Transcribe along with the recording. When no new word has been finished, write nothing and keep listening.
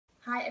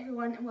Hi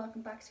everyone and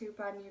welcome back to a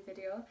brand new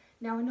video.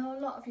 Now I know a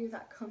lot of you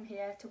that come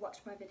here to watch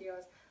my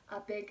videos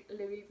are big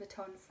Louis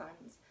Vuitton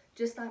fans,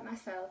 just like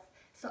myself,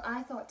 so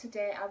I thought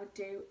today I would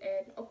do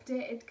an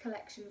updated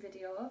collection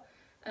video.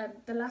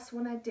 The last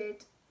one I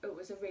did, it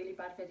was a really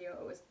bad video.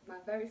 It was my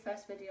very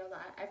first video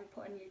that I ever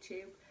put on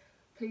YouTube.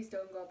 Please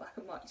don't go back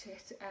and watch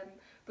it.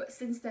 But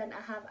since then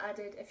I have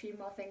added a few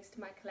more things to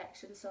my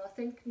collection, so I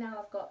think now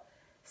I've got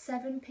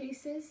 7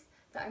 pieces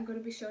that I'm going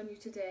to be showing you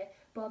today,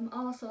 but I'm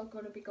also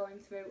going to be going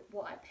through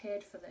what I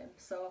paid for them.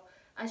 So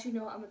as you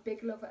know, I'm a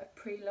big lover of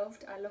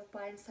pre-loved. I love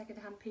buying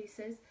second-hand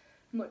pieces,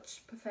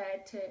 much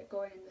preferred to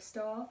going in the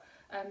store,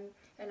 and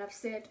I've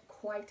saved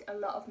quite a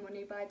lot of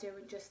money by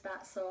doing just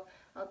that. So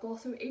I'll go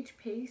through each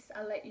piece,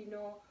 I'll let you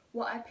know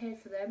what I paid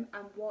for them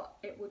and what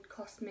it would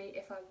cost me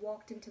if I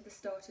walked into the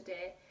store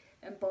today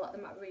and bought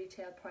them at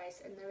retail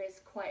price, and there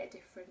is quite a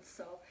difference.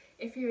 So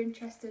if you're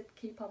interested,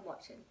 keep on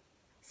watching.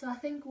 So I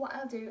think what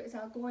I'll do is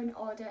I'll go in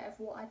order of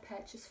what I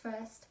purchased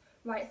first,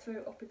 right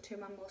through up into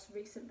my most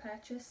recent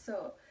purchase.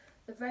 So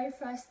the very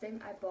first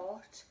thing I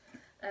bought,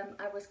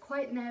 I was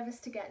quite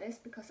nervous to get this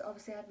because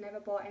obviously I'd never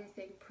bought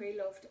anything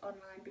pre-loved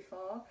online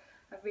before.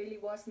 I really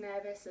was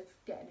nervous of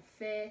getting a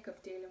fake,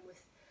 of dealing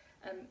with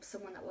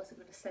someone that wasn't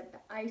going to send the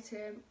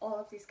item, all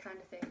of these kind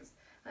of things.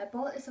 I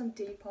bought this on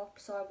Depop,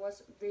 so I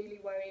was really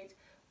worried,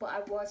 but I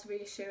was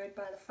reassured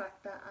by the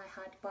fact that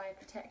I had buyer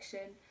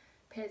protection,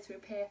 paid through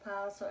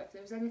PayPal, so if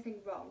there was anything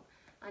wrong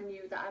I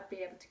knew that I'd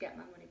be able to get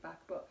my money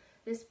back. But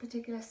this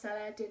particular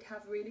seller did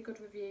have really good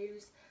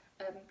reviews.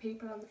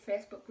 People on the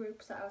Facebook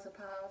groups that I was a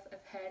part of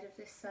have heard of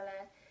this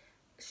seller.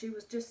 She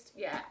was just,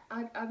 yeah,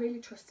 I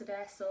really trusted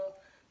her. So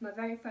my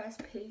very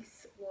first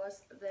piece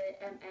was the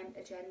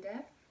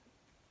Agenda.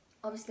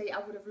 Obviously I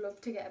would have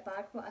loved to get a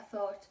bag, but I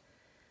thought,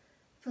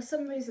 for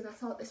some reason I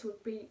thought this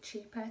would be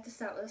cheaper to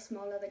start with a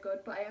small leather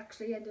good, but I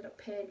actually ended up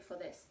paying for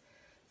this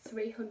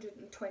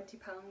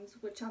 £320,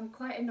 which I'm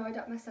quite annoyed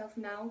at myself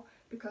now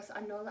because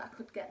I know that I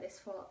could get this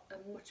for a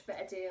much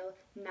better deal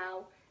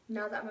now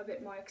that I'm a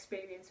bit more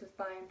experienced with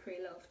buying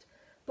pre-loved.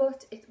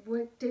 But it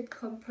did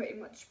come pretty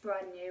much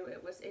brand new.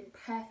 It was in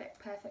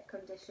perfect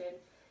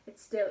condition. It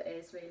still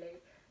is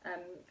really.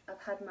 I've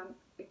had my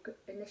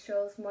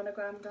initials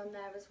monogrammed on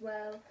there as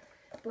well.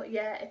 But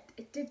yeah,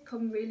 it did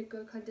come really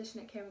good condition.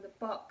 It came with a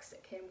box,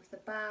 it came with the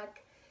bag.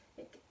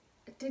 It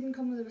didn't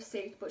come with a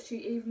receipt, but she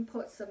even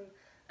put some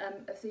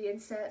of the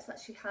inserts that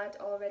she had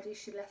already,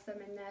 she left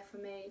them in there for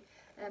me.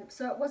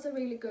 So it was a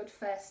really good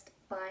first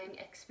buying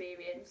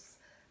experience,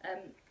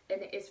 and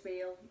it is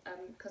real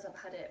because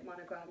I've had it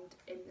monogrammed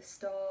in the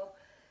store.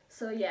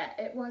 So yeah,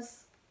 it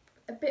was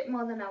a bit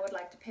more than I would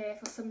like to pay.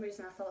 For some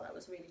reason I thought that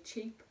was really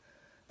cheap.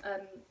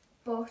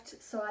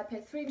 So I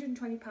paid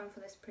 £320 for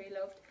this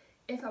pre-loved.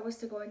 If I was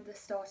to go into the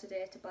store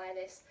today to buy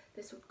this,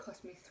 this would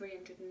cost me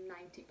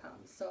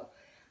 £390. So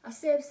I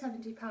saved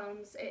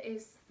 £70. It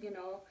is, you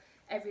know,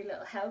 every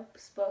little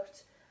helps,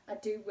 but I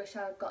do wish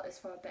I got this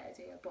for a better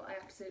deal, but I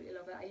absolutely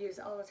love it. I use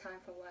it all the time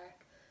for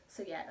work.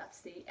 So yeah, that's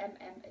the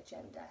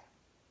Agenda.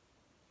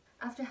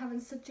 After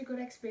having such a good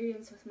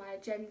experience with my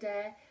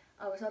Agenda,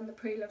 I was on the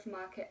pre-loved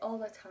market all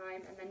the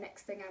time, and the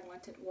next thing I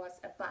wanted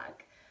was a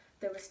bag.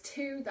 There was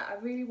 2 that I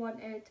really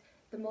wanted,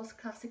 the most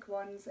classic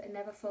ones, a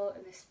Neverfull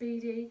and a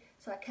Speedy,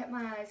 so I kept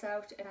my eyes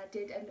out and I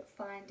did end up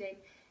finding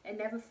a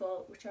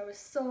Neverfull, which I was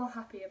so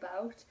happy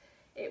about.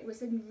 It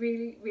was in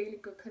really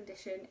good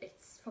condition.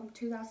 It's from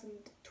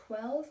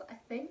 2012, I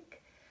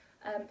think.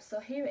 So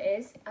here it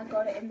is. I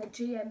got it in the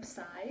GM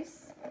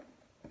size,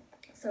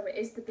 so it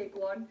is the big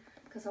one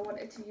because I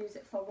wanted to use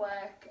it for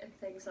work and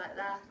things like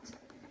that.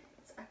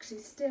 It's actually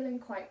still in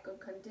quite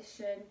good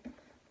condition.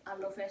 I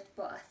love it,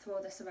 but I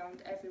throw this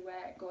around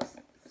everywhere. It goes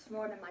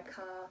thrown in my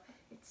car.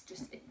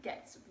 It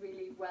gets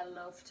really well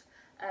loved.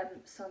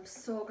 So I'm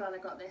so glad I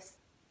got this.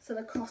 So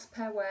the cost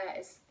per wear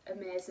is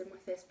amazing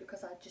with this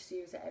because I just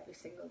use it every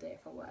single day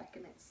for work,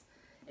 and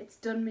it's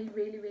done me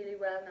really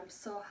well, and I'm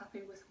so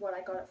happy with what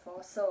I got it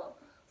for. So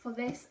for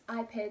this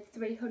I paid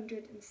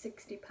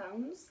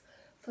 £360.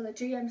 For the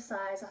GM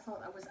size I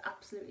thought that was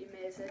absolutely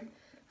amazing.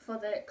 For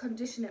the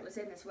condition it was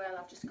in as well,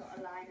 I've just got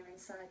a liner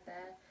inside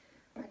there.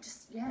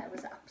 Yeah, it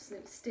was an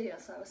absolute steal,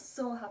 so I was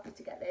so happy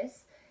to get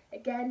this.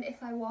 Again,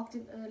 if I walked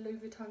into the Louis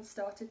Vuitton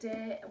store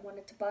today and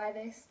wanted to buy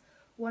this,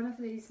 one of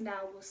these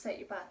now will set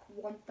you back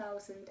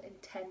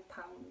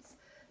 £1,010.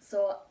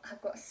 So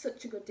I've got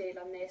such a good deal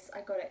on this.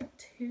 I got it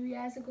 2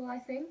 years ago, I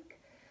think.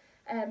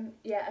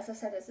 Yeah, as I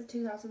said, it's a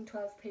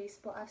 2012 piece,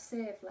 but I've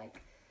saved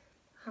like,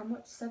 how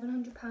much?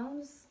 £700?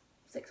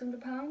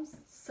 £600?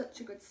 Such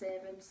a good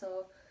saving.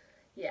 So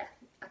yeah,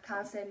 I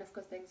can't say enough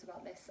good things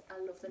about this. I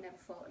love the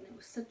Neverfull, and it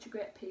was such a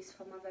great piece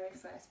for my very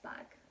first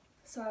bag.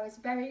 So I was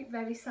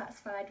very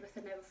satisfied with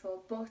the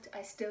Neverfull, but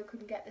I still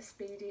couldn't get the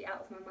Speedy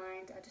out of my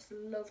mind. I just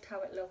loved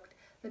how it looked.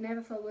 The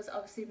Neverfull was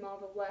obviously more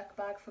of a work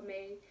bag for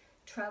me,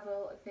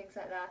 travel and things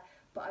like that,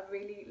 but I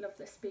really loved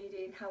the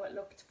Speedy and how it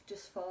looked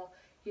just for,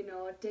 you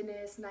know,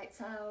 dinners,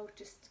 nights out,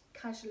 just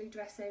casually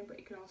dressing, but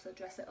you can also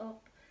dress it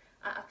up.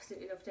 I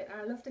absolutely loved it, and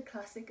I loved the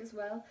classic as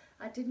well.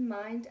 I didn't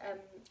mind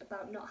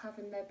about not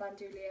having the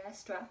bandolier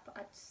strap.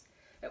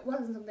 It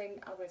wasn't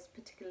something I was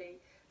particularly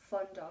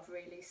fond of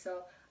really,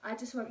 so I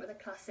just went with a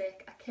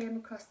classic. I came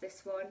across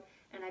this one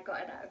and I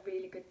got it at a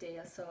really good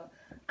deal, so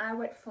I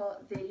went for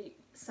the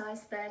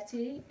size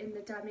 30 in the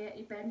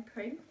Damiette Ben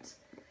print.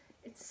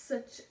 It's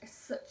such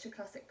a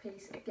classic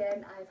piece.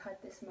 Again, I've had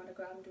this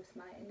monogrammed with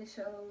my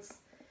initials.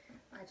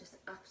 I just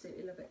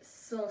absolutely love it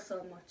so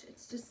much. It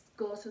just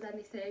goes with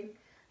anything.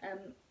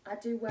 I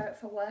do wear it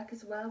for work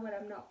as well when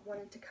I'm not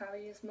wanting to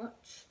carry as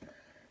much.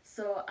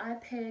 So I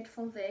paid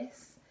for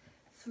this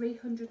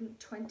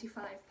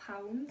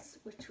 £325,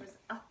 which was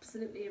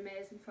absolutely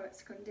amazing for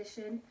its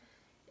condition.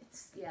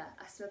 Yeah,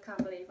 I still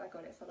can't believe I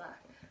got it for that.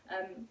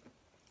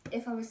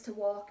 If I was to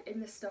walk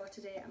in the store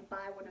today and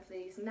buy one of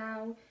these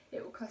now,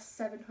 it would cost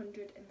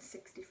 £765.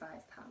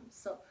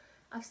 So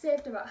I've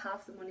saved about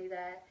half the money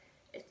there.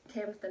 It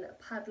came with the little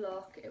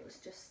padlock. It was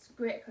just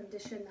great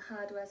condition. The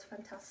hardware's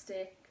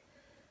fantastic.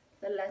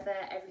 The leather,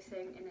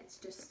 everything, and it's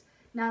just,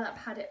 now that I've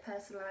had it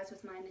personalised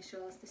with my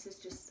initials, this is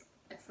just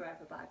a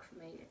forever bag for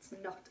me. It's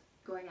not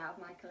going out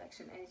of my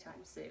collection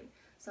anytime soon.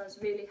 So I was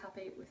really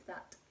happy with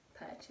that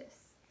purchase.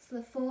 So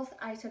the fourth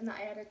item that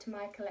I added to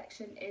my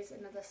collection is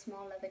another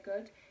small leather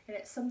good, and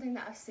it's something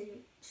that I've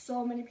seen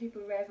so many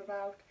people rave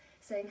about,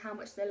 saying how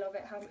much they love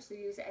it, how much they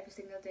use it every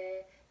single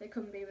day, they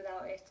couldn't be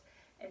without it,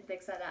 and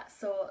things like that.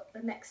 So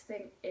the next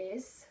thing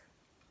is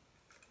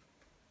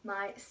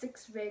my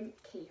 6-ring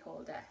key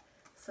holder.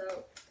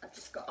 So I've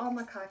just got all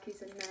my car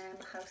keys in there,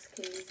 my house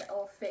keys, it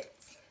all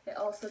fits. It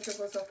also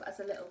doubles up as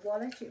a little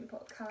wallet. You can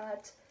put a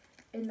card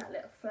in that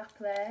little flap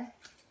there.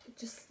 It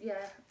just,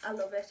 yeah, I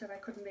love it and I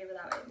couldn't be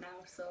without it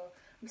now. So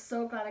I'm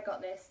so glad I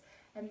got this.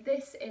 And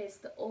this is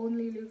the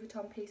only Louis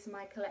Vuitton piece in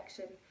my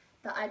collection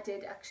that I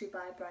did actually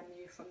buy brand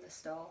new from the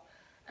store.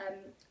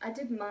 I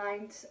didn't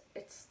mind.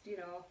 It's, you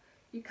know,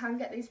 you can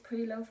get these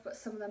pre-loved, but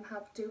some of them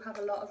do have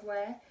a lot of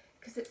wear,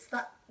 because it's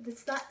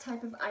that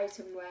type of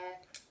item where,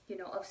 you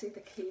know, obviously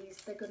the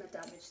keys, they're going to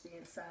damage the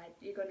inside.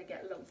 You're going to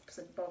get lumps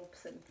and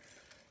bumps, and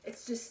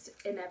it's just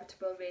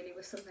inevitable really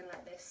with something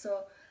like this.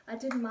 So I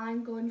didn't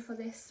mind going for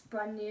this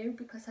brand new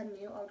because I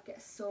knew I would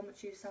get so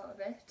much use out of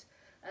it.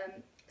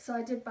 So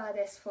I did buy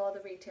this for the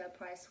retail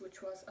price,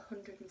 which was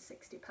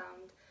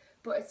 £160,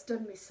 but it's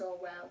done me so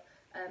well.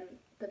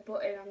 The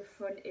button on the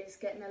front is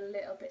getting a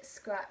little bit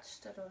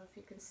scratched. I don't know if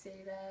you can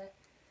see there,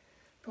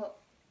 but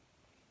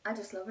I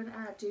just love it, and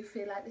I do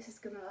feel like this is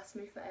going to last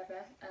me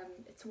forever.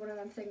 It's one of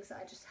them things that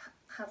I just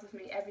have with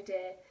me every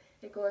day.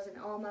 It goes in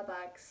all my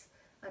bags.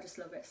 I just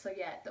love it. So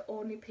yeah, the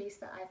only piece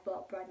that I've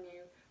bought brand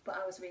new, but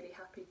I was really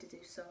happy to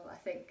do so.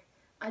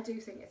 I do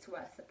think it's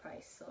worth the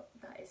price. So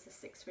that is the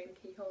 6-ring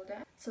key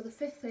holder. So the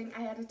fifth thing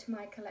I added to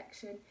my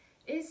collection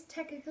is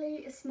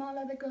technically a small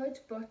leather good,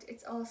 but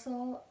it's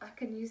also, I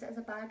can use it as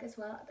a bag as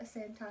well at the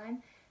same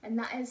time, and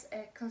that is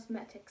a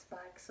cosmetics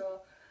bag.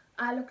 So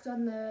I looked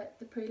on the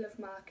pre-loved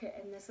market,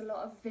 and there's a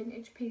lot of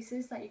vintage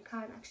pieces that you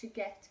can't actually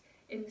get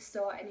in the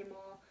store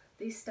anymore.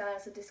 These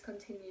styles are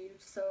discontinued.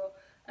 So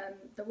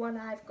the one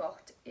I've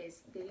got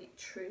is the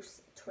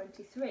Truce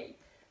 23.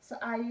 So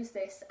I use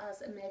this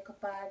as a makeup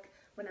bag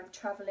when I'm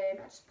travelling.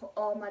 I just put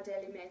all my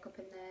daily makeup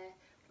in there.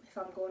 If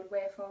I'm going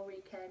away for a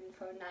weekend,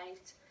 for a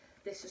night,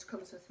 this just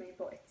comes with me.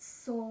 But it's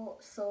so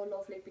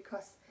lovely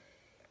because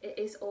it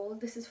is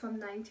old. This is from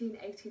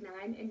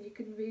 1989, and you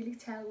can really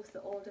tell with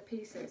the older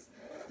pieces,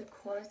 the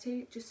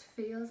quality just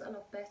feels a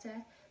lot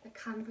better. The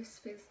canvas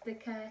feels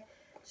thicker,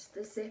 just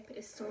the zip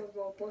is so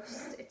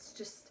robust. It's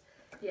just,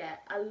 yeah,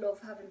 I love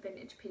having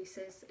vintage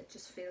pieces. It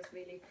just feels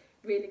really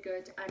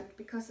good, and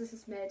because this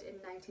is made in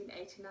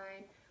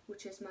 1989,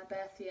 which is my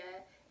birth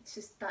year, it's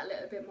just that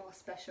little bit more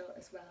special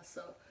as well.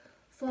 So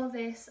for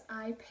this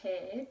I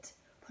paid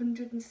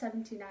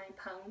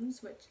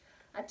 £179, which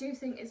I do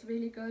think is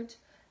really good.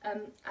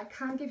 I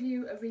can't give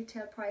you a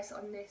retail price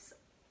on this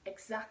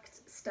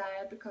exact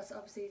style because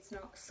obviously it's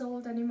not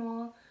sold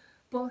anymore,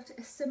 but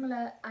a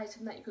similar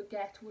item that you could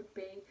get would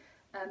be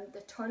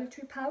the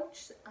toiletry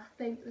pouch. I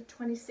think the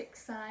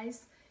 26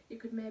 size, you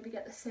could maybe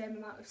get the same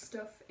amount of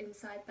stuff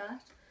inside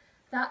that.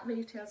 That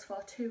retails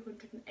for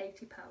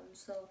 £280,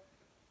 so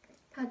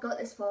I got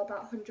this for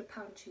about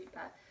 £100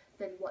 cheaper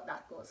than what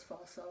that goes for,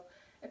 so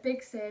a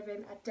big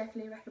saving. I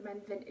definitely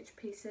recommend vintage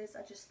pieces.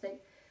 I just think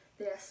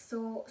they are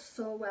so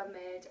well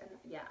made, and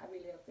yeah, I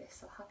really love this,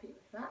 so happy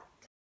with that.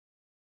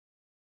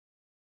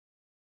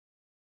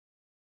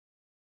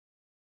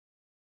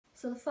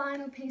 So the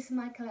final piece in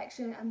my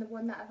collection, and the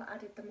one that I've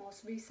added the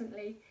most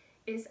recently,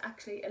 is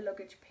actually a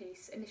luggage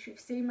piece. And if you've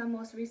seen my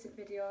most recent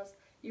videos,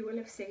 you will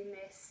have seen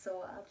this,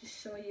 so I'll just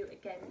show you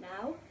again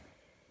now.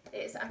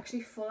 It's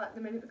actually full at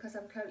the minute because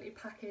I'm currently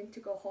packing to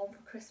go home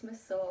for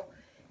Christmas, so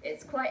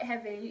it's quite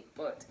heavy,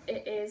 but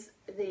it is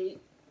the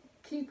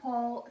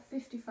Keepall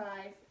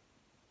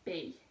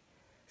 55B.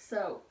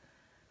 So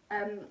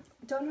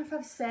don't know if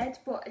I've said,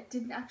 but it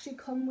didn't actually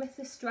come with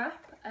the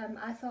strap.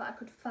 I thought I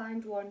could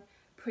find one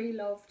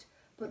pre-loved,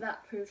 but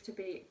that proved to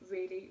be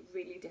really,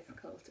 really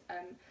difficult.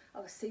 I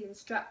was seeing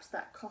straps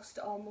that cost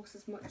almost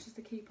as much as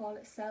the keep-all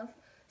itself,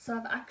 so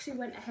I've actually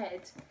went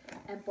ahead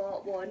and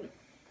bought one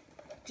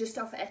just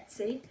off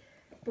Etsy,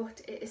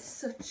 but it is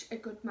such a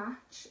good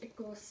match. It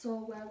goes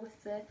so well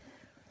with the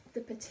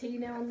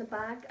patina on the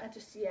bag.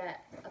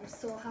 I'm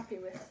so happy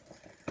with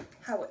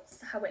how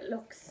it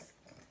looks.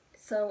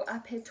 So I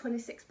paid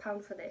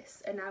 £26 for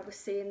this, and I was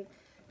seeing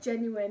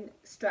genuine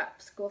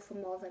straps go for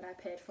more than I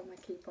paid for my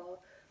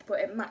keep-all, but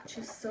it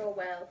matches so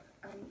well.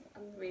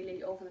 I'm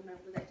really over the moon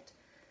with it.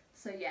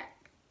 So yeah,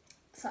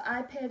 so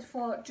I paid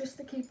for just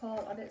the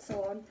keep-all on its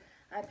own,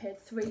 I paid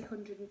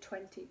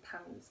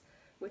 £320,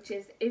 which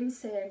is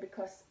insane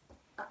because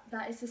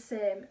that is the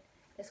same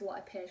as what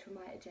I paid for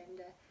my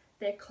agenda.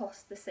 They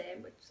cost the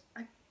same, which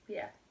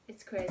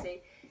it's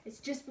crazy. It's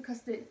just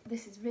because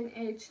this is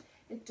vintage.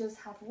 It does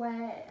have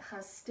wear, it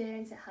has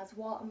stains, it has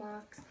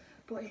watermarks,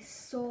 but it's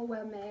so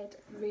well made,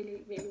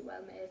 really, really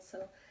well made.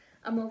 So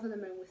I'm over the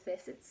moon with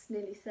this. It's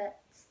nearly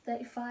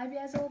 35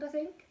 years old, I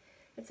think.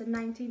 It's a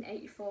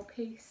 1984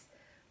 piece,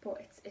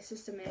 but it's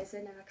just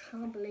amazing, and I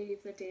can't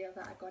believe the deal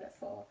that I got it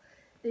for.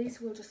 These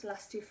will just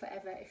last you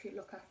forever if you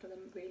look after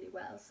them really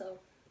well. So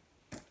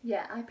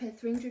yeah, I paid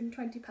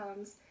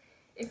 £320.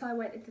 If I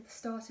went into the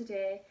store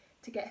today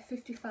to get a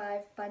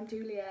 55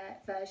 bandouliere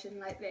version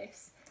like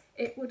this,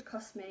 it would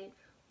cost me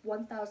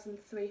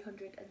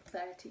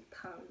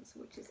 £1,330,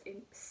 which is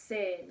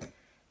insane.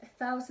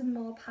 £1,000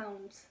 more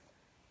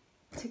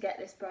to get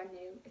this brand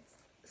new. It's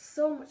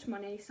so much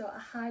money, so I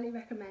highly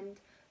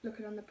recommend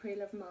looking on the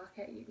pre-loved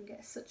market. You can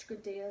get such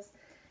good deals.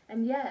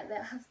 And yeah, they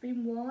have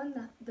been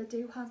worn, they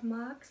do have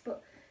marks,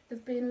 but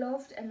they've been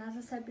loved, and as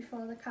I said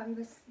before, the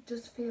canvas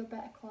does feel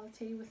better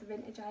quality with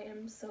vintage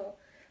items, so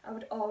I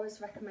would always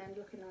recommend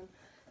looking on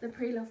the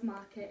pre-loved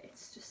market.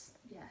 It's just,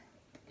 yeah,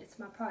 it's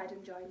my pride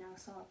and joy now.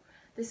 So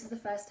this is the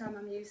first time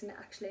I'm using it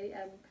actually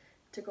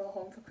to go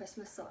home for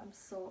Christmas, so I'm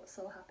so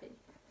happy.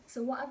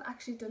 So what I've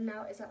actually done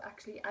now is I've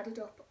actually added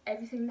up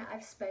everything that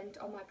I've spent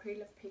on my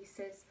pre-loved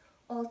pieces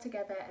all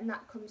together, and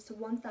that comes to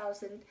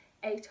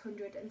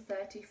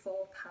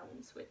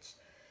 £1,834, which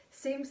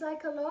seems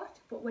like a lot,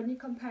 but when you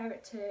compare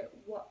it to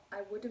what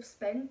I would have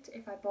spent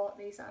if I bought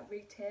these at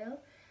retail,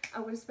 I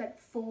would have spent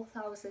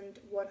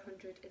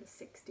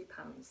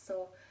 £4,160.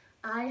 So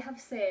I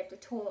have saved a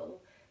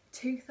total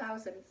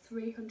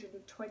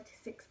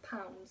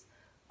 £2,326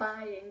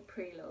 buying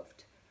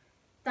pre-loved.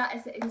 That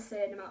is an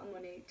insane amount of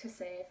money to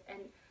save,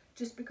 and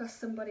just because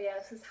somebody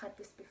else has had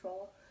this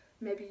before,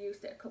 maybe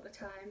used it a couple of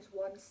times,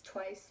 once,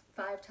 twice,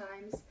 5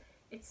 times,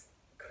 it's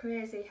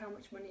crazy how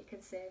much money you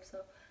can save.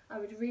 So I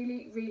would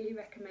really, really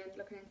recommend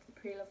looking into the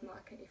pre-loved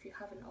market if you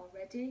haven't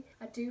already.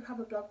 I do have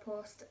a blog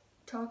post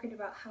talking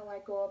about how I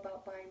go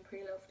about buying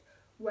pre-loved,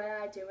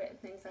 where I do it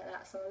and things like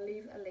that, so I'll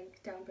leave a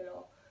link down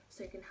below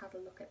so you can have a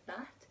look at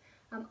that.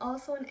 I'm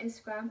also on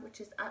Instagram,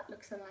 which is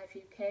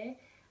 @looksandlifeuk,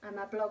 and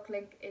my blog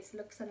link is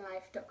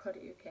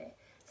looksandlife.co.uk.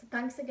 So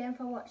thanks again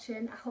for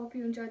watching. I hope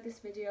you enjoyed this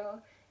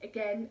video.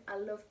 Again, I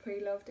love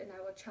pre-loved and I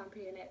will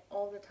champion it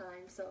all the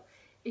time. So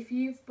if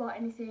you've bought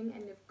anything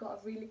and you've got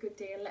a really good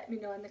deal, let me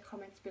know in the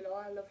comments below.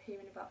 I love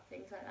hearing about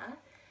things like that.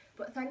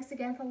 But thanks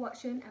again for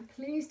watching, and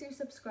please do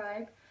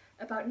subscribe.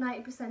 About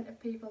 90% of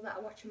people that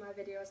are watching my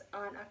videos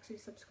aren't actually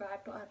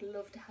subscribed, but I'd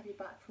love to have you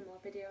back for more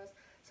videos.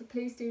 So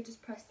please do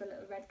just press the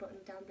little red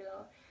button down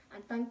below.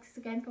 And thanks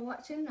again for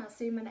watching. I'll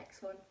see you in my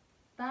next one.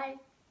 Bye!